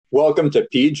Welcome to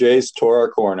PJ's Torah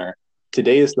Corner.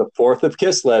 Today is the 4th of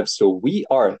Kislev, so we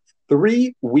are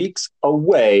 3 weeks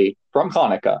away from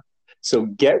Hanukkah. So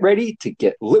get ready to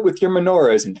get lit with your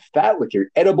menorahs and fat with your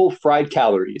edible fried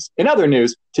calories. In other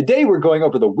news, today we're going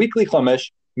over the weekly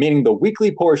Chumash, meaning the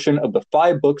weekly portion of the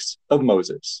 5 books of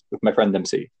Moses, with my friend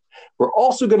MC. We're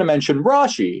also going to mention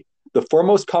Rashi, the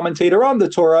foremost commentator on the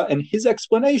Torah, and his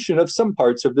explanation of some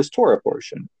parts of this Torah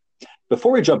portion.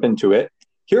 Before we jump into it,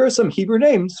 here are some Hebrew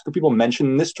names for people mentioned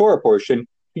in this Torah portion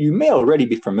who you may already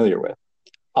be familiar with.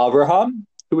 Avraham,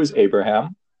 who is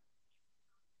Abraham.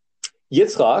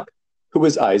 Yitzchak, who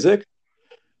is Isaac.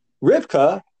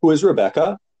 Rivka, who is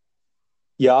Rebecca.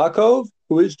 Yaakov,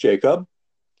 who is Jacob.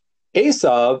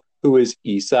 Esav, who is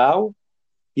Esau.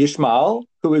 Ishmael,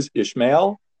 who is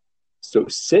Ishmael. So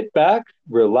sit back,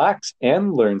 relax,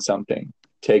 and learn something.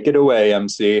 Take it away,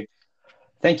 MC.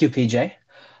 Thank you, PJ.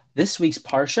 This week's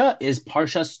Parsha is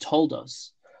Parshas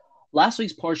Toldos. Last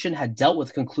week's portion had dealt with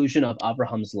the conclusion of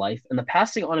Abraham's life and the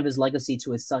passing on of his legacy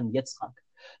to his son Yitzchak.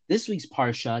 This week's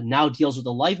Parsha now deals with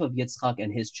the life of Yitzchak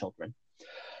and his children.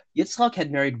 Yitzchak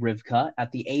had married Rivka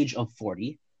at the age of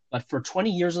 40, but for 20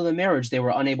 years of the marriage, they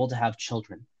were unable to have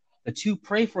children. The two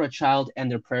pray for a child and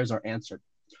their prayers are answered.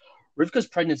 Rivka's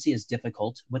pregnancy is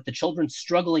difficult, with the children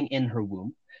struggling in her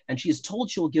womb, and she is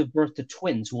told she will give birth to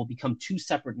twins who will become two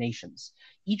separate nations.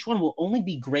 Each one will only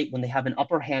be great when they have an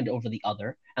upper hand over the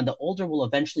other, and the older will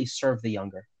eventually serve the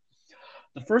younger.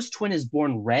 The first twin is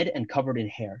born red and covered in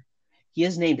hair. He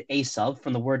is named Esav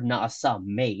from the word Na'asa,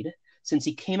 made, since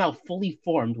he came out fully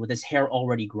formed with his hair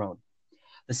already grown.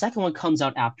 The second one comes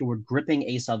out afterward gripping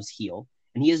Esav's heel,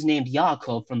 and he is named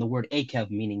Yaakov from the word Akev,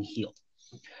 meaning heel.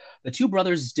 The two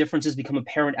brothers' differences become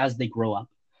apparent as they grow up.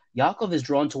 Yaakov is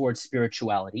drawn towards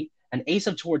spirituality, and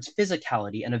Esav towards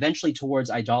physicality, and eventually towards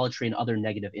idolatry and other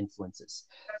negative influences.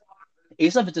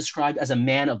 Esav is described as a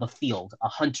man of the field, a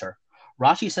hunter.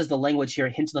 Rashi says the language here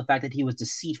hints at the fact that he was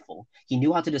deceitful. He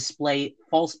knew how to display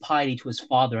false piety to his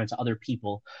father and to other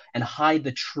people, and hide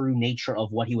the true nature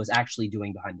of what he was actually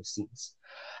doing behind the scenes.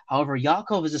 However,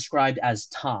 Yaakov is described as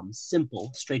Tom,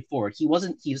 simple, straightforward. He was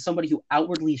somebody who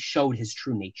outwardly showed his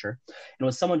true nature, and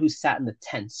was someone who sat in the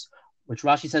tents, which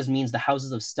Rashi says means the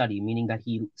houses of study, meaning that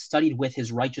he studied with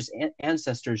his righteous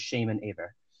ancestors, Shem and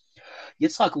Ever.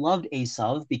 Yitzchak loved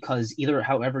Esav because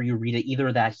however you read it,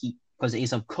 because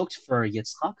Esav cooked for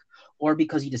Yitzchak, or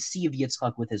because he deceived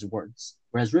Yitzchak with his words,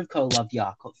 whereas Rivka loved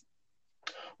Yaakov.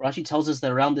 Rashi tells us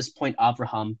that around this point,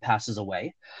 Avraham passes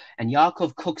away, and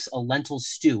Yaakov cooks a lentil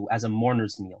stew as a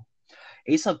mourner's meal.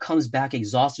 Esav comes back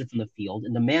exhausted from the field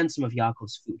and demands some of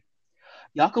Yaakov's food.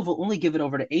 Yaakov will only give it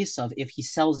over to Esav if he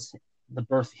sells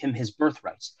him his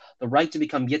birthright, the right to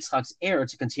become Yitzchak's heir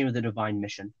to continue the divine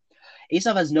mission.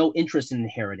 Esav has no interest in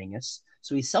inheriting this,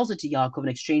 so he sells it to Yaakov in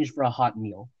exchange for a hot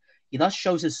meal. He thus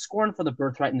shows his scorn for the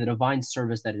birthright and the divine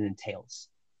service that it entails.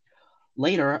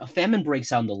 Later, a famine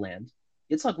breaks out in the land.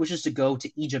 Yitzchak wishes to go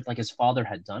to Egypt like his father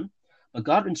had done, but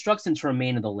God instructs him to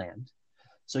remain in the land.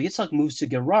 So Yitzchak moves to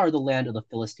Gerar, the land of the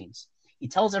Philistines. He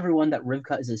tells everyone that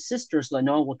Rivka is his sister so that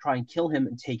no one will try and kill him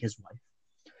and take his wife.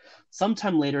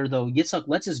 Sometime later, though, Yitzchak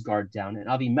lets his guard down, and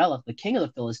Avimelech, the king of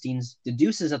the Philistines,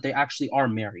 deduces that they actually are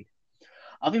married.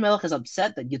 Avimelech is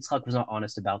upset that Yitzchak was not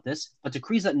honest about this, but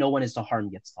decrees that no one is to harm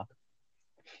Yitzchak.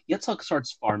 Yitzchak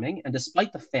starts farming, and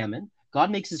despite the famine,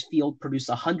 God makes his field produce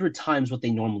 100 times what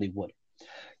they normally would.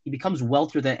 He becomes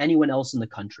wealthier than anyone else in the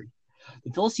country.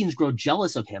 The Philistines grow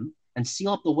jealous of him and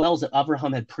seal up the wells that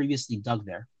Abraham had previously dug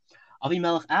there.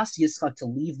 Avimelech asks Yitzchak to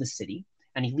leave the city,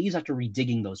 and he leaves after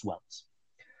redigging those wells.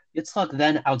 Yitzchak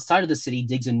then, outside of the city,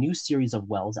 digs a new series of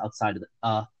wells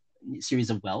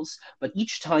but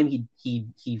each time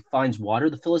he finds water,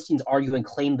 the Philistines argue and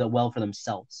claim the well for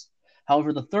themselves.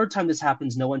 However, the third time this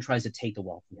happens, no one tries to take the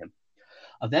well from him.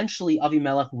 Eventually,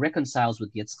 Avimelech reconciles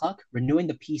with Yitzchak, renewing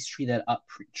the peace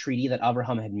treaty that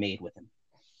Abraham had made with him.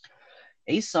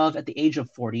 Esav, at the age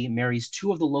of 40, marries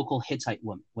two of the local Hittite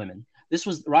women.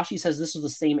 Rashi says this was the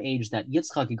same age that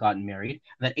Yitzchak had gotten married,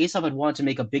 and that Esav had wanted to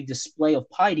make a big display of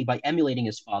piety by emulating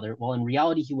his father, while in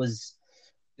reality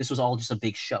this was all just a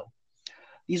big show.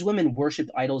 These women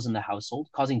worshipped idols in the household,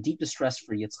 causing deep distress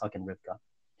for Yitzchak and Rivka.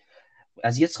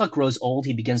 As Yitzchak grows old,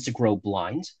 he begins to grow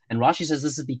blind, and Rashi says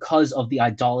this is because of the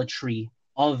idolatry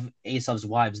of Esav's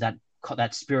wives that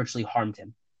spiritually harmed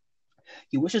him.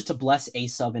 He wishes to bless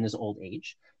Esav in his old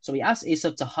age, so he asks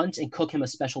Esav to hunt and cook him a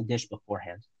special dish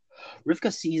beforehand.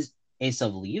 Rivka sees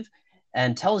Esav leave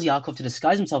and tells Yaakov to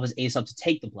disguise himself as Esav to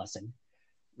take the blessing.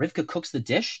 Rivka cooks the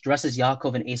dish, dresses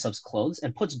Yaakov in Esav's clothes,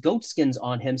 and puts goat skins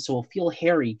on him so he'll feel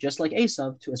hairy just like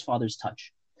Esav to his father's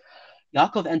touch.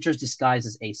 Yaakov enters disguised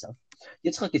as Esav.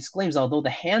 Yitzchak exclaims, although the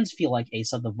hands feel like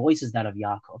Esav, the voice is that of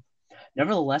Yaakov.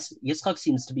 Nevertheless, Yitzchak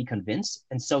seems to be convinced,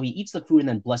 and so he eats the food and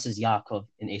then blesses Yaakov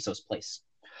in Esav's place.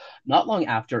 Not long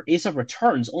after, Esav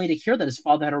returns, only to hear that his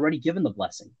father had already given the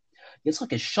blessing.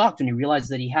 Yitzchak is shocked when he realizes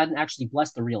that he hadn't actually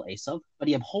blessed the real Esav, but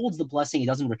he upholds the blessing. He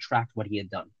doesn't retract what he had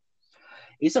done.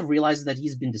 Esav realizes that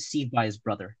he's been deceived by his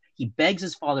brother. He begs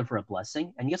his father for a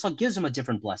blessing, and Yitzchak gives him a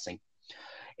different blessing.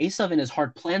 Esav in his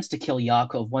heart plans to kill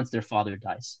Yaakov once their father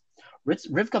dies.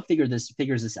 Rivka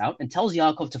figures this out and tells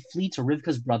Yaakov to flee to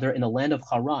Rivka's brother in the land of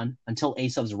Haran until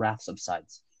Esav's wrath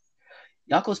subsides.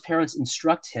 Yaakov's parents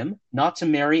instruct him not to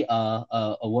marry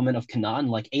a woman of Canaan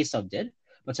like Esav did,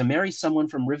 but to marry someone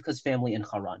from Rivka's family in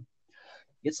Haran.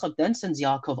 Yitzchak then sends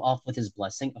Yaakov off with his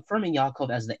blessing, affirming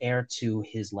Yaakov as the heir to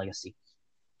his legacy.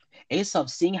 Esav,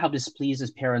 seeing how displeased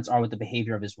his parents are with the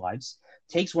behavior of his wives,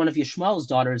 takes one of Yishmael's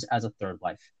daughters as a third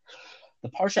wife. The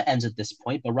Parsha ends at this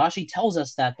point, but Rashi tells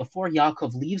us that before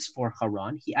Yaakov leaves for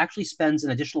Haran, he actually spends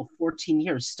an additional 14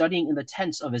 years studying in the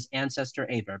tents of his ancestor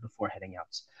Eber before heading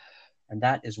out. And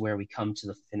that is where we come to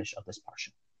the finish of this Parsha.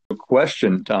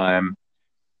 Question time.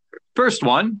 First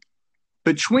one,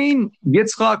 between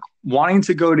Yitzchak wanting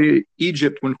to go to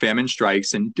Egypt when famine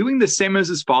strikes and doing the same as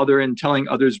his father and telling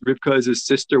others Rivka is his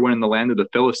sister when in the land of the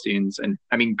Philistines, and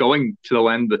I mean going to the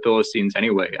land of the Philistines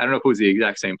anyway, I don't know if it was the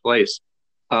exact same place.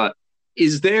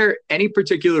 Is there any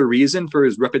particular reason for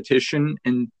his repetition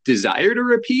and desire to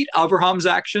repeat Abraham's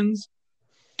actions?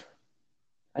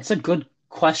 That's a good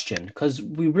question, because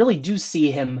we really do see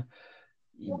him,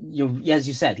 as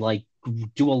you said, like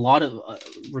do a lot of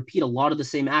repeat a lot of the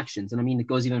same actions. And I mean, it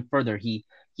goes even further. He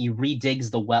redigs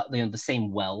the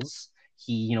same wells.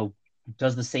 He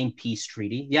does the same peace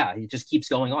treaty. Yeah, it just keeps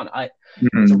going on.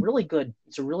 It's a really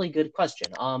good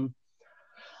question.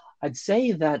 I'd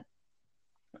say that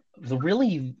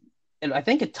and I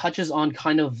think it touches on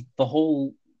kind of the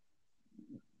whole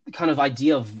kind of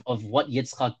idea of what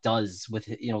Yitzchak does with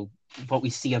what we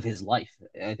see of his life.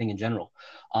 I think in general,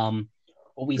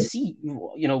 what we see,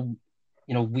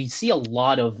 we see a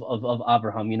lot of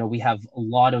Abraham. We have a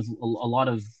lot of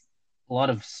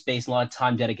space, a lot of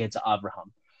time dedicated to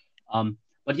Abraham.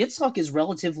 But Yitzchak is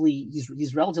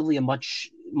he's relatively a much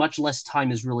less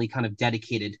time is really kind of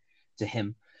dedicated to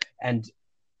him. And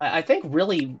I think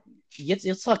really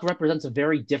Yitzchak represents a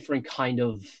very different kind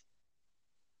of,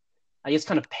 I guess,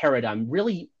 kind of paradigm.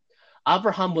 Really,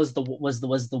 Abraham was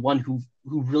the one who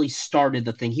really started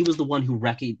the thing. He was the one who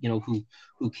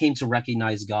who came to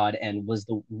recognize God and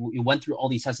went through all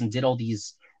these tests and did all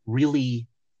these really,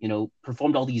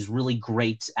 performed all these really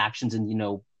great actions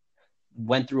and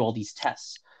went through all these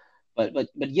tests. But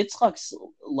Yitzchak's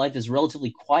life is relatively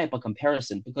quiet by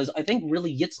comparison, because I think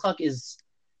really Yitzchak is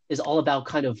all about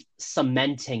kind of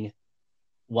cementing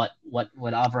what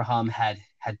Abraham had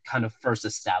kind of first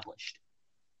established.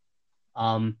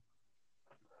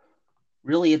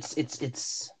 Really,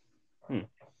 it's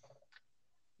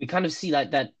we kind of see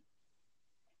that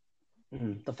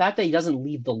the fact that he doesn't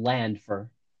leave the land, for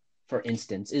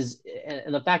instance,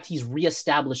 and the fact he's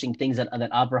reestablishing things that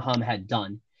Abraham had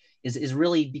done is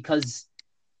really because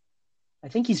I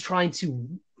think he's trying to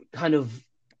kind of,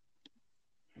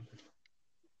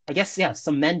 I guess, yeah,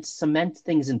 cement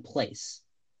things in place.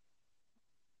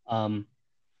 I'm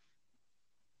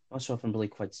not sure if I'm really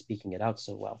quite speaking it out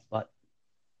so well, but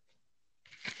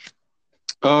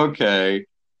okay,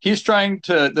 he's trying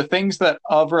to, the things that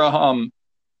Abraham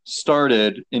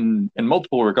started in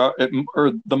multiple regard,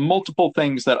 or the multiple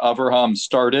things that Abraham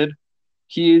started,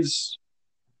 he's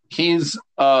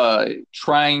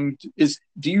trying to,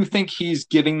 do you think he's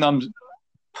giving them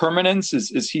permanence?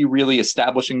 Is he really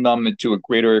establishing them to a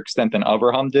greater extent than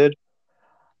Abraham did?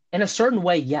 In a certain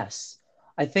way, yes.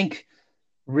 I think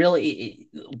really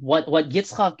what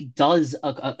Yitzchak does,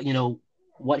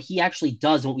 what he actually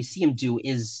does, what we see him do,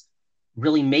 is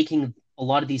really making a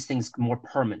lot of these things more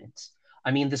permanent.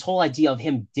 I mean, this whole idea of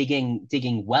him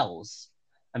digging wells,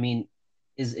 I mean,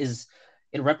 is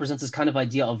it represents this kind of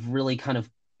idea of really kind of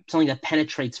something that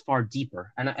penetrates far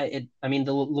deeper. And I mean,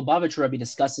 the Lubavitcher Rebbe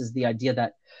discusses the idea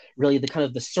that really the kind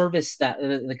of the service that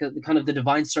the kind of the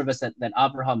divine service that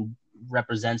Abraham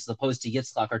represents, as opposed to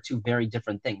Yitzchak, are two very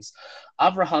different things.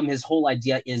 Abraham, his whole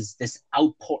idea is this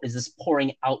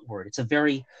pouring outward. It's a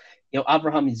very,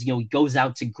 Abraham is, he goes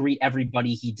out to greet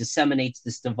everybody. He disseminates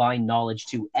this divine knowledge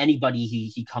to anybody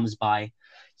he comes by.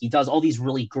 He does all these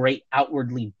really great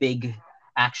outwardly big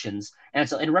actions. And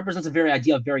so it represents a very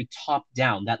idea of very top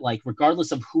down, that like,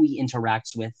 regardless of who he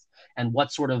interacts with and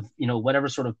what sort of, whatever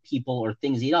sort of people or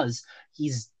things he does,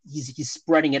 he's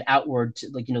spreading it outward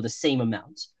to, like, the same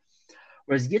amount.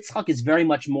 Whereas Yitzchak is very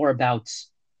much more about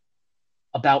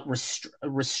about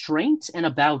restraint and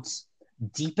about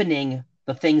deepening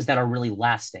the things that are really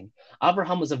lasting.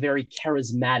 Abraham was a very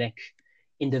charismatic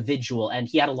individual and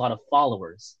he had a lot of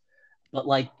followers. But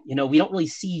we don't really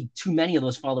see too many of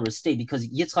those followers stay because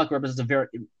Yitzhak represents a very,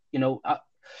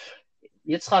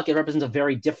 Yitzhak it represents a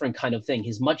very different kind of thing.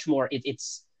 He's much more.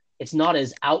 It's not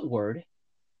as outward,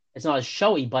 it's not as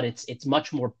showy, but it's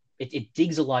much more. It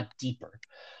digs a lot deeper.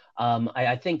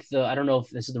 I think I don't know if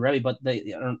this is the Rebbe,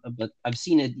 but I've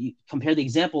seen it. You compare the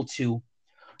example to,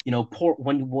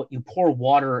 when you pour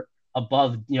water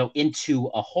above, into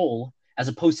a hole, as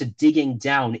opposed to digging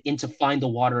down to find the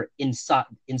water inside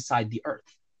the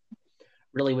earth,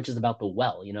 really, which is about the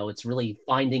well. It's really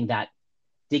finding that,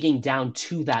 digging down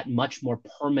to that much more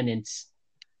permanent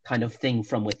kind of thing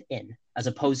from within, as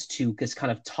opposed to this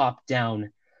kind of top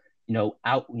down,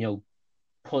 out,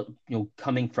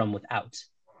 coming from without.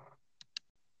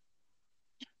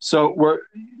 So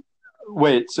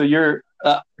so you're,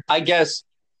 I guess,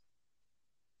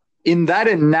 in that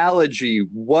analogy,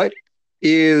 what's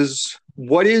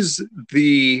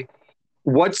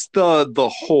the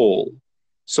whole,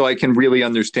 so I can really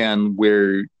understand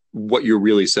what you're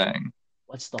really saying.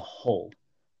 What's the whole?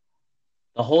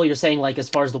 The whole, you're saying, like, as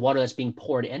far as the water that's being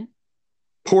poured in,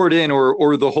 or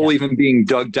the hole even being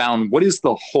dug down. What is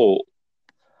the whole?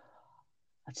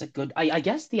 That's a good. I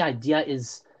guess the idea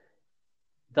is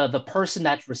the person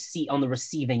that's on the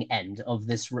receiving end of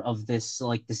the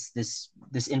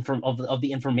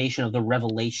information, of the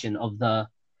revelation, of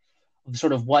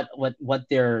sort of what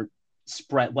they're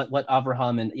spread, what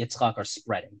Abraham and Yitzchak are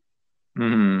spreading.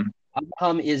 Mm-hmm.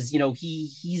 Abraham is,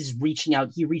 he's reaching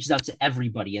out. He reaches out to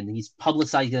everybody, and he's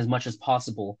publicizing it as much as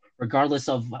possible, regardless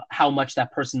of how much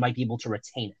that person might be able to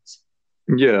retain it.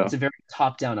 Yeah, it's a very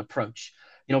top-down approach.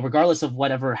 Regardless of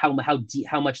how deep,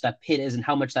 how much that pit is, and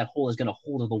how much that hole is going to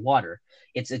hold of the water.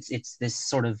 It's this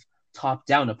sort of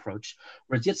top-down approach.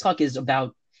 Whereas Yitzchak is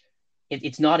about,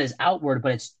 it's not as outward,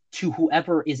 but it's to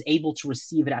whoever is able to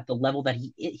receive it at the level that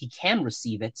he can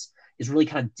receive it, is really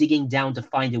kind of digging down to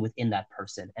find it within that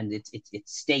person, and it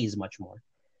stays much more.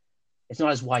 It's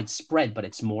not as widespread, but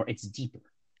it's deeper.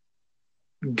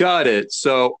 Got it.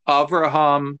 So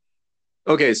Avraham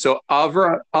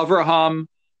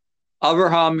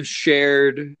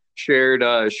shared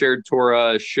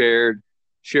Torah, shared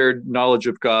knowledge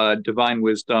of God, divine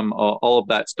wisdom, all of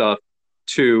that stuff.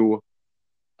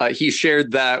 He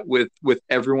shared that with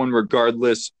everyone,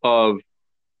 regardless of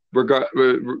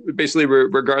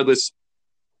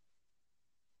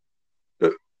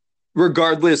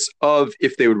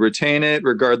if they would retain it,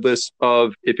 regardless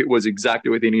of if it was exactly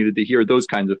what they needed to hear, those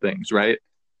kinds of things, right?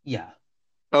 Yeah.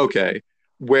 Okay.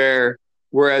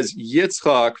 Whereas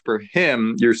Yitzchak, for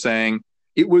him, you're saying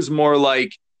it was more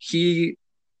like he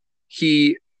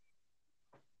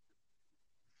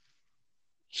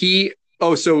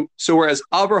so whereas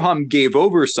Abraham gave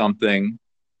over something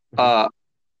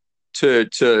to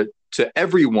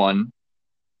everyone,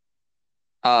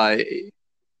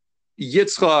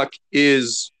 Yitzchak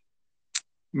is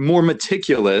more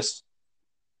meticulous.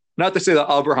 Not to say that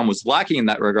Abraham was lacking in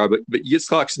that regard, but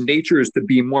Yitzchak's nature is to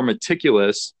be more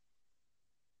meticulous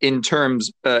in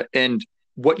terms, and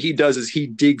what he does is he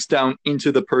digs down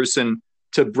into the person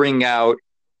to bring out.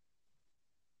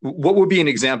 What would be an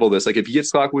example of this? Like if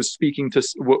Yitzchak was speaking to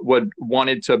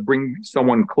wanted to bring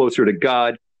someone closer to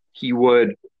God, he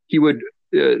would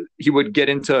get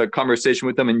into a conversation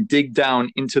with them and dig down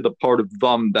into the part of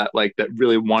them that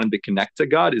really wanted to connect to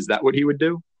God. Is that what he would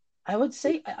do? I would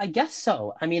say, I guess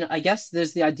so. I mean, I guess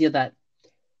there's the idea that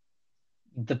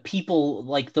the people,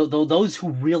 like those who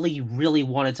really, really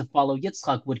wanted to follow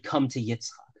Yitzchak would come to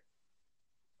Yitzchak.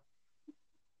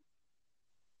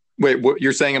 Wait, what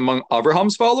you're saying among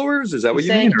Abraham's followers? Is that what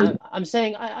you mean? I'm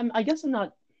saying, I guess I'm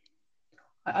not.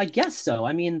 I guess so.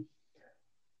 I mean,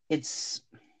 it's.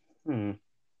 You're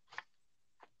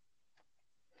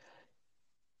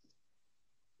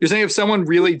saying if someone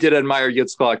really did admire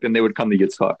Yitzchak, then they would come to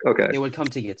Yitzchak. Okay. They would come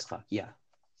to Yitzchak, yeah.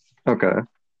 Okay.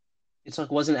 Yitzchak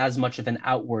wasn't as much of an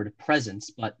outward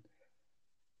presence, but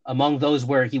among those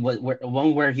where he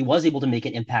was able to make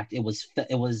an impact, it was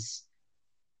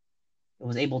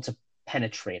able to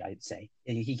penetrate, I'd say.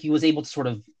 He was able to sort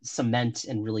of cement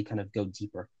and really kind of go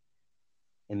deeper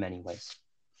in many ways.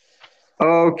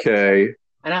 Okay.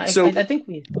 And I think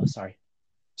we... Oh, sorry.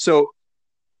 So,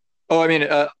 what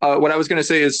I was going to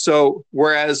say is, so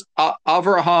whereas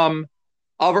Avraham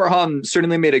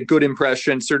certainly made a good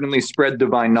impression, certainly spread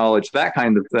divine knowledge, that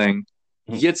kind of thing.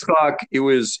 Mm-hmm. Yitzchak, it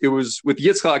was with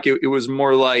Yitzchak, it was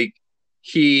more like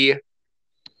he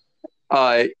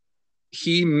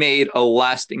he made a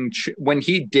lasting when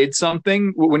he did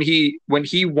something, when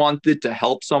he wanted to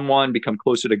help someone become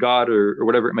closer to God, or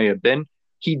whatever it may have been,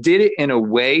 he did it in a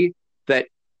way that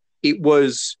it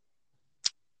was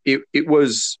it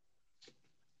was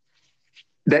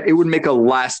that it would make a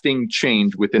lasting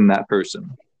change within that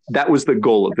person. That was the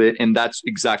goal of it, and that's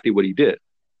exactly what he did.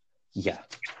 Yeah,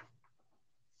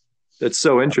 That's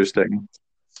so interesting.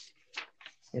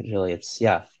 it's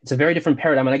a very different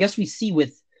paradigm, and I guess we see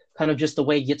with kind of just the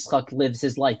way Yitzchak lives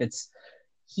his life.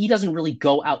 He doesn't really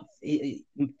go out.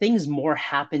 Things more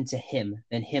happen to him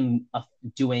than him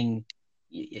doing.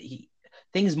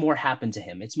 Things more happen to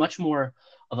him. It's much more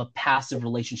of a passive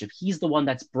relationship. He's the one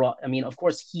that's brought. I mean, of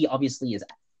course, he obviously is.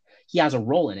 He has a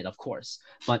role in it, of course,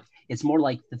 but it's more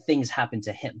like the things happen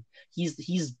to him. He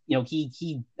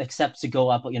accepts to go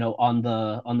up, on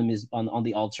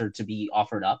the altar to be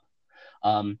offered up.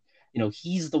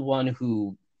 He's the one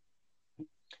who,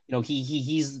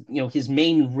 he's his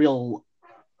main real,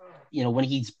 when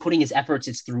he's putting his efforts,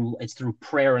 it's through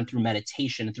prayer and through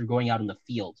meditation and through going out in the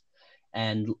field.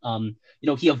 And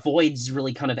he avoids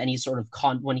really kind of any sort of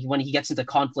when he gets into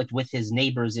conflict with his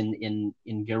neighbors in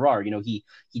Gerar. He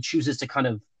chooses to kind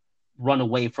of run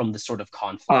away from the sort of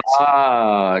conflict.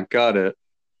 Got it.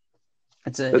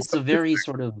 It's a very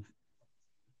sort of,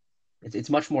 it's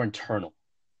much more internal.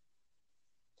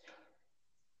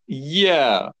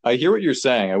 Yeah, I hear what you're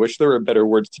saying. I wish there were better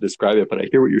words to describe it, but I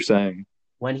hear what you're saying.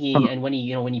 When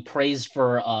he prays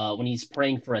for when he's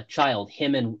praying for a child,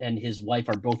 him and his wife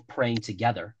are both praying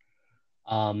together.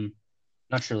 Not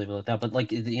sure about that, but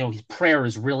his prayer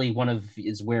is really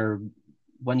is where,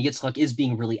 when Yitzchak is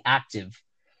being really active,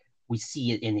 we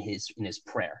see it in his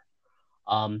prayer.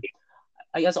 I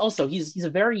guess also he's a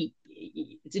very,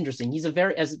 it's interesting.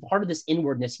 As part of this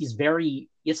inwardness,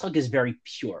 Yitzchak is very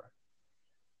pure.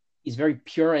 He's very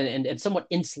pure and somewhat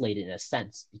insulated in a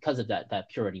sense because of that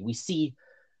purity. We see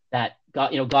that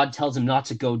God tells him not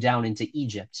to go down into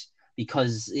Egypt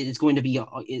because he wouldn't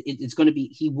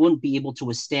be able to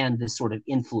withstand this sort of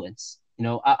influence.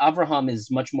 Abraham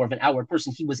is much more of an outward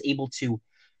person. He was able to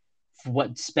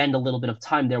spend a little bit of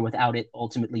time there without it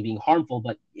ultimately being harmful,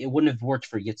 but it wouldn't have worked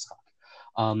for Yitzchak.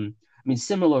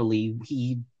 Similarly,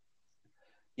 he's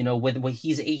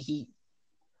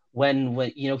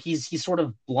sort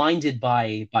of blinded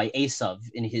by Esav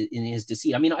in his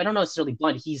deceit. I mean, I don't know necessarily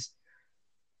blind. He's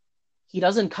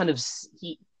really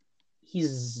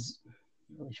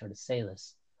sure to say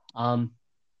this.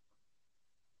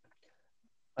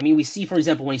 We see, for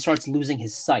example, when he starts losing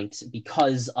his sight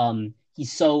because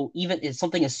he's so, even if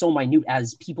something is so minute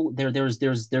as people there's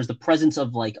the presence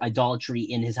of like idolatry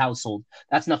in his household,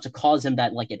 that's enough to cause him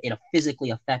that it physically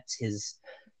affects his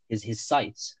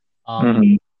sight.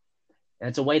 And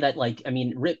it's a way that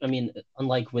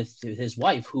unlike with his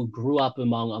wife who grew up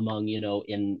among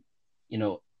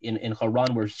in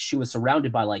Haran, where she was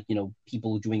surrounded by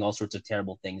people doing all sorts of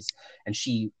terrible things, and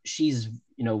she's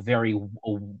very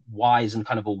wise and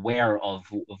kind of aware of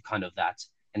kind of that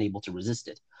and able to resist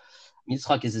it.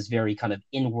 Yitzchak is this very kind of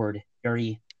inward,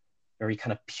 very very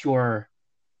kind of pure,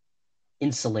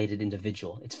 insulated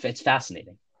individual. It's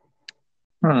fascinating.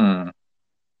 Yeah,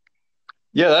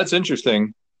 that's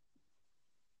interesting.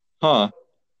 Huh.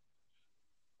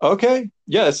 Okay.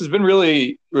 Yeah, this has been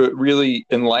really, really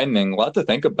enlightening. A lot to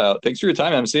think about. Thanks for your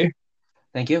time, MC.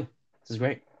 Thank you. This is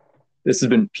great. This has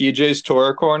been PJ's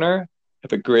Torah Corner.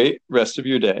 Have a great rest of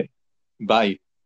your day. Bye.